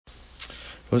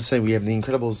Let's say we have the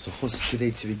incredible zuchus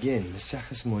today to begin.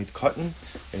 Meseches Moed Katan,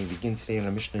 and we begin today in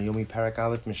our Mishnah Yomi Parak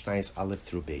Aleph, Mishnayos Aleph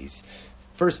through Beis.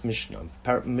 First Mishnah,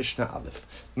 Mishnah Aleph.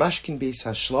 Mashkin Beis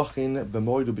Hashlachin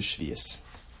b'Moed u'b'Shvius.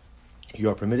 You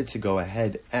are permitted to go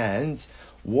ahead and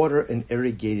water an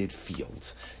irrigated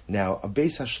field. Now, a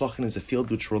Beis Hashlachin is a field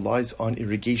which relies on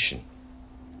irrigation.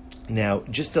 Now,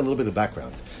 just a little bit of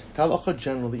background. The halacha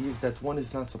generally is that one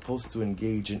is not supposed to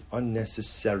engage in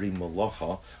unnecessary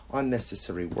malacha,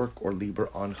 unnecessary work or labor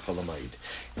on Chalamayid.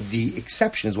 The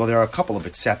exceptions, well, there are a couple of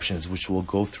exceptions which we'll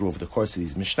go through over the course of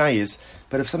these Mishnayos,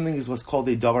 but if something is what's called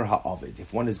a davar ha'avid,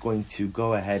 if one is going to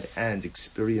go ahead and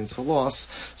experience a loss,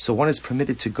 so one is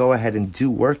permitted to go ahead and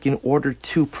do work in order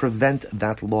to prevent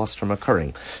that loss from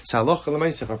occurring. So halacha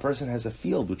l'maaseh, if a person has a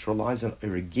field which relies on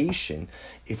irrigation,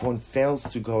 if one fails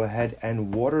to go ahead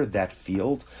and water that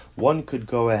field, one could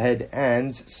go ahead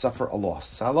and suffer a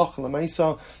loss. Halacha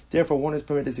l'maaseh, therefore one is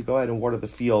permitted to go ahead and water the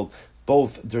field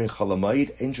both during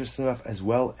Chalamayid, interesting enough, as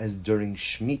well as during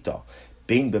Shemitah.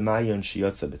 Bein b'mayon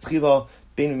sheyotza betchila,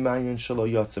 bein b'mayon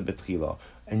shelo yotza betchila.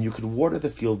 And you could water the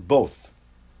field both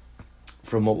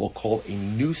from what we'll call a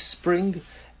new spring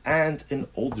and an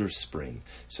older spring.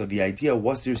 So the idea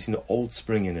was there's an old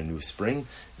spring and a new spring.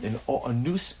 An old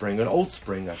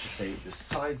spring, I should say, the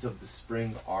sides of the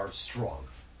spring are strong.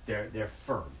 They're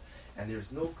firm. And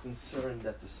there's no concern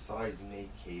that the sides may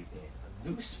cave in. A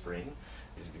new spring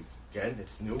is, again,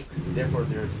 it's new. Therefore,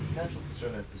 there's a potential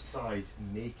concern that the sides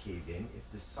may cave in. If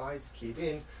the sides cave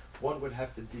in, one would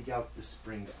have to dig out the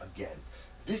spring again.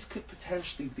 This could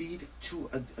potentially lead to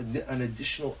an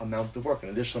additional amount of work, an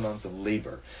additional amount of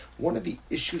labor. One of the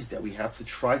issues that we have to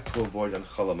try to avoid on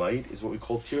Chalamayid is what we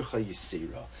call tircha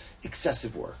yisera,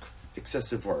 excessive work.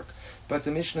 But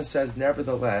the Mishnah says,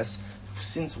 nevertheless,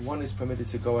 since one is permitted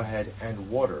to go ahead and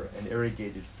water an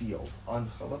irrigated field on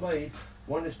Chalamayid,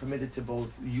 one is permitted to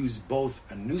use both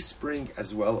a new spring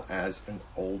as well as an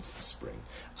old spring.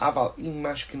 Aval im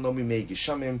mashkin lo mimei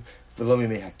geshamim v'lo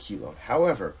mimei hakilon.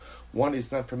 However, one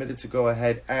is not permitted to go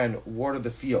ahead and water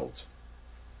the field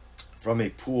from a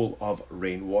pool of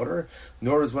rainwater,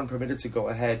 nor is one permitted to go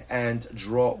ahead and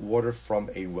draw water from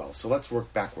a well. So let's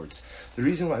work backwards. The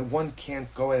reason why one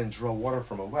can't go ahead and draw water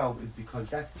from a well is because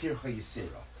that's tircha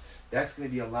yisera. That's going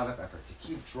to be a lot of effort. To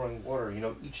keep drawing water,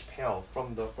 each pail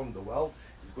from the well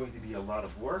is going to be a lot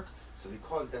of work. So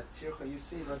because that's tircha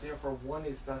yisera, therefore one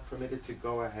is not permitted to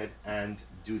go ahead and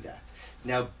do that.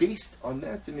 Now, based on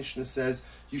that, the Mishnah says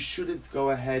you shouldn't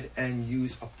go ahead and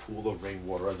use a pool of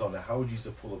rainwater. Now, how would you use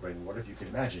a pool of rainwater? If you can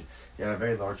imagine, you have a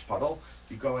very large puddle.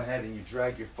 You go ahead and you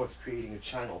drag your foot, creating a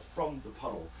channel from the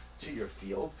puddle to your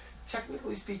field.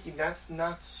 Technically speaking, that's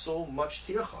not so much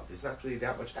tircha. There's not really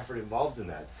that much effort involved in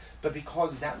that. But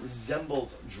because that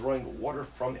resembles drawing water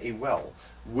from a well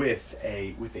with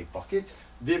a bucket,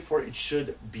 therefore it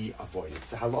should be avoided.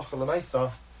 So halacha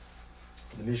l'maaseh,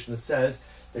 the Mishnah says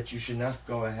that you should not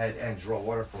go ahead and draw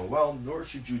water from a well, nor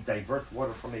should you divert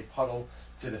water from a puddle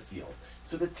to the field.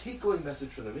 So the takeaway message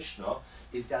from the Mishnah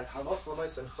is that halacha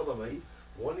l'maaseh and Chalamayid,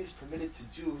 one is permitted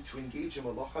to engage in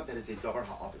malacha that is a davar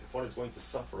ha'avid. If one is going to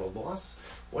suffer a loss,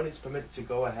 one is permitted to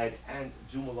go ahead and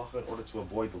do malacha in order to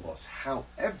avoid the loss.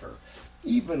 However,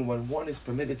 even when one is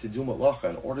permitted to do malacha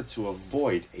in order to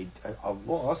avoid a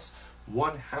loss,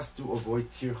 one has to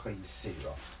avoid tircha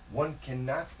yisera. One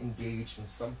cannot engage in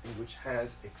something which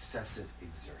has excessive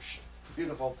exertion.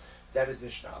 Beautiful. That is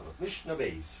Mishnah Aleph. Mishnah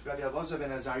Beis. Rabbi Elazar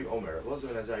ben Azariah Omer. Elazar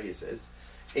ben Azariah says,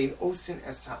 Ein osin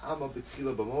es ha'ama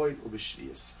b'tchila b'moed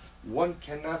u'b'shvius. One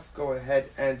cannot go ahead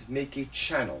and make a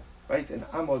channel, right? An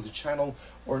amma is a channel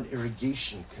or an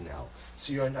irrigation canal.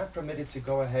 So you are not permitted to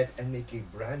go ahead and make a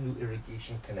brand new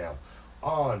irrigation canal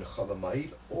on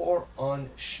Chalamayid or on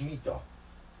Shemitah.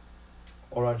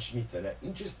 Now,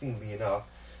 interestingly enough,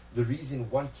 the reason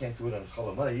one can't do it on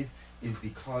Chalamayid is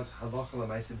because halacha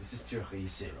l'maaseh, this is tircha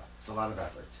yisera. It's a lot of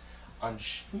effort. On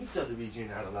Shemitah, the reason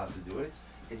you're not allowed to do it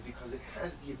is because it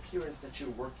has the appearance that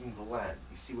you're working the land.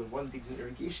 You see, when one digs an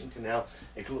irrigation canal,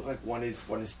 it can look like one is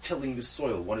tilling the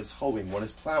soil, one is hoeing, one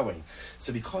is plowing.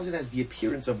 So because it has the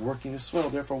appearance of working the soil,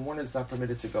 therefore one is not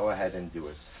permitted to go ahead and do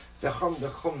it. The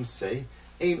Chum say,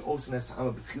 Ein osin es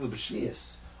ha'ama b'tchila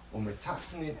b'shvius,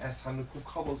 u'mertachnin es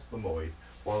ha'mekukabos b'moed.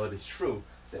 While it is true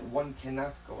that one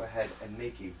cannot go ahead and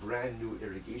make a brand new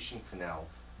irrigation canal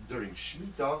during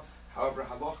Shemitah, however,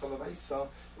 halacha l'maaseh,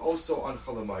 also on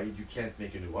Chalamayid, you can't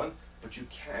make a new one, but you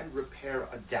can repair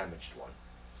a damaged one.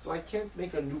 So I can't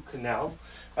make a new canal,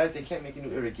 right? They can't make a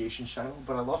new irrigation channel,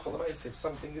 but halacha l'maaseh, if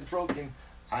something is broken,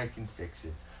 I can fix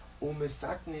it.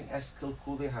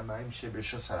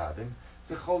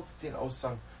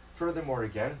 Furthermore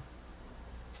again,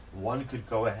 one could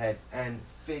go ahead and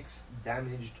fix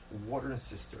damaged water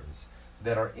cisterns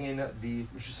that are in the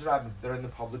Rishus Rabbim, that are in the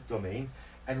public domain,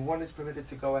 and one is permitted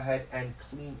to go ahead and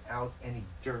clean out any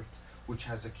dirt which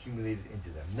has accumulated into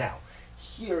them. Now,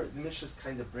 here the Mishnah is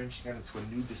kind of branching out into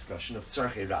a new discussion of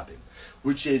Tzarchei Rabbim,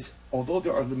 which is, although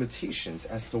there are limitations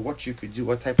as to what you could do,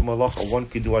 what type of malacha one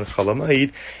could do on Chol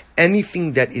HaMoed,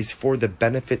 anything that is for the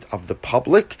benefit of the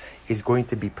public is going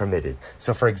to be permitted.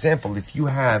 So, for example, if you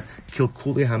have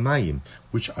Kilkulei Hamayim,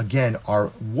 which again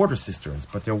are water cisterns,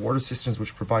 but they're water cisterns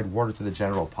which provide water to the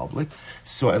general public.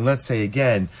 So, and let's say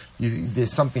again,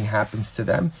 there's something happens to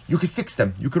them, you could fix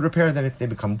them, you could repair them if they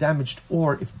become damaged,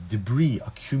 or if debris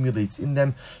accumulates in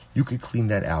them, you could clean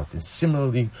that out. And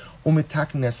similarly,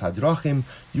 Umetaknes Hadrachim,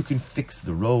 you can fix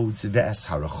the roads, Ve'es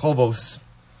Harachovos.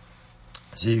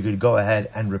 So you could go ahead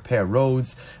and repair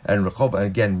roads, and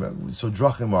again, so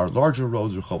drachim are larger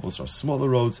roads, rechovos are smaller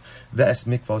roads. Ve'es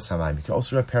mikvos hamayim. You can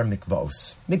also repair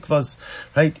mikvos,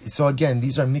 right? So again,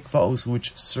 these are mikvos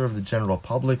which serve the general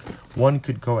public. One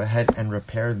could go ahead and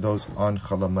repair those on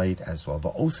Chol HaMoed as well.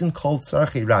 Va'osin kol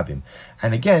tzarchei rabbim.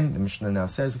 And again, the Mishnah now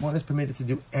says one is permitted to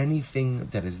do anything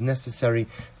that is necessary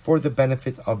for the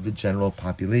benefit of the general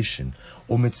population.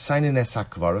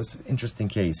 Interesting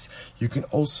case. You can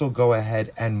also go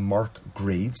ahead and mark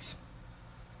graves.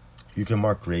 You can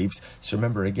mark graves. So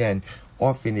remember again,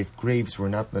 often if graves were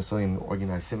not necessarily in an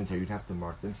organized cemetery, you'd have to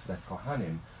mark them so that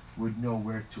Kohanim would know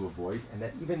where to avoid, and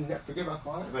that even forget about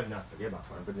Kohanim,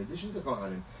 but in addition to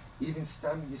Kohanim, even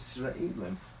Stam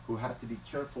Yisraelim, who had to be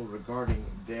careful regarding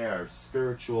their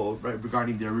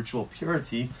regarding their ritual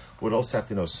purity, would also have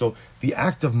to know. So the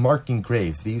act of marking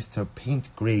graves, they used to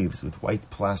paint graves with white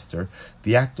plaster.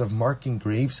 The act of marking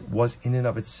graves was in and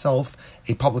of itself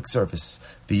a public service.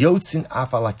 The Yotzin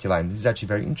Afal HaKilayim, this is actually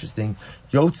very interesting.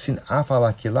 Yotzin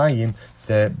Afal HaKilayim,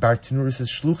 the Bartanura says,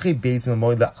 Shluchei Beis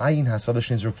Moed La'ayin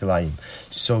Hasadash Nizur Kilayim.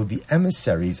 So the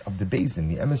emissaries of the Beis Din,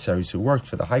 the emissaries who worked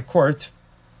for the High Court,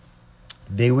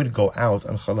 they would go out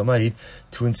on Chol HaMoed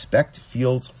to inspect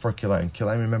fields for kilayim.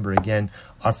 Kilayim, remember again,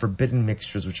 are forbidden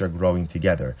mixtures which are growing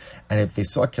together. And if they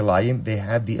saw kilayim, they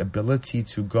had the ability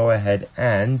to go ahead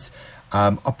and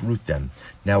uproot them.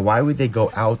 Now, why would they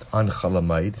go out on Chol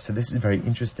HaMoed? So this is very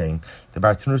interesting. The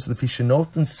Bartanur says,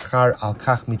 "L'fishenoten schar al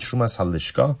kach mitrumas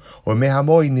halishka, or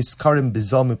mehamoi niskarim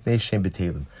bizal mipnei shem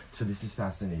betelim." So this is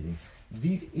fascinating.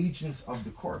 These agents of the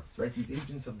court, right? These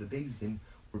agents of the Beis Din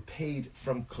were paid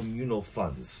from communal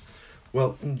funds.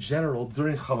 Well, in general,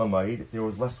 during Chol HaMoed, there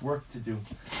was less work to do.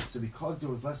 So because there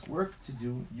was less work to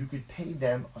do, you could pay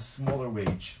them a smaller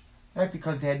wage. Right?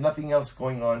 Because they had nothing else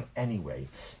going on anyway.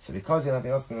 So because they had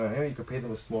nothing else going on anyway, you could pay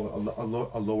them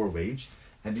a lower wage.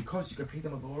 And because you could pay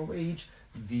them a lower wage,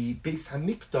 the Beis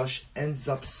HaMikdash ends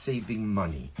up saving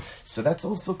money. So that's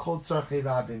also called Tzarchei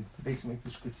Rabbim. The Beis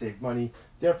HaMikdash could save money.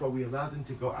 Therefore, we allow them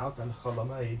to go out on Chol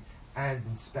HaMoed and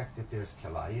inspect if there's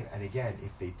kilayim. And again,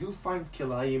 if they do find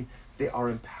kilayim, they are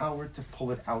empowered to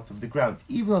pull it out of the ground.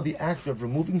 Even though the act of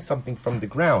removing something from the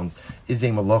ground is a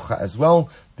malacha as well,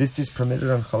 this is permitted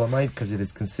on Chol HaMoed because it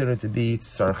is considered to be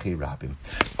Tzarchei Rabbim.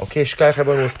 Okay, Shkach,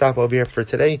 everyone will stop over here for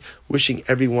today. Wishing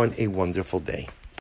everyone a wonderful day.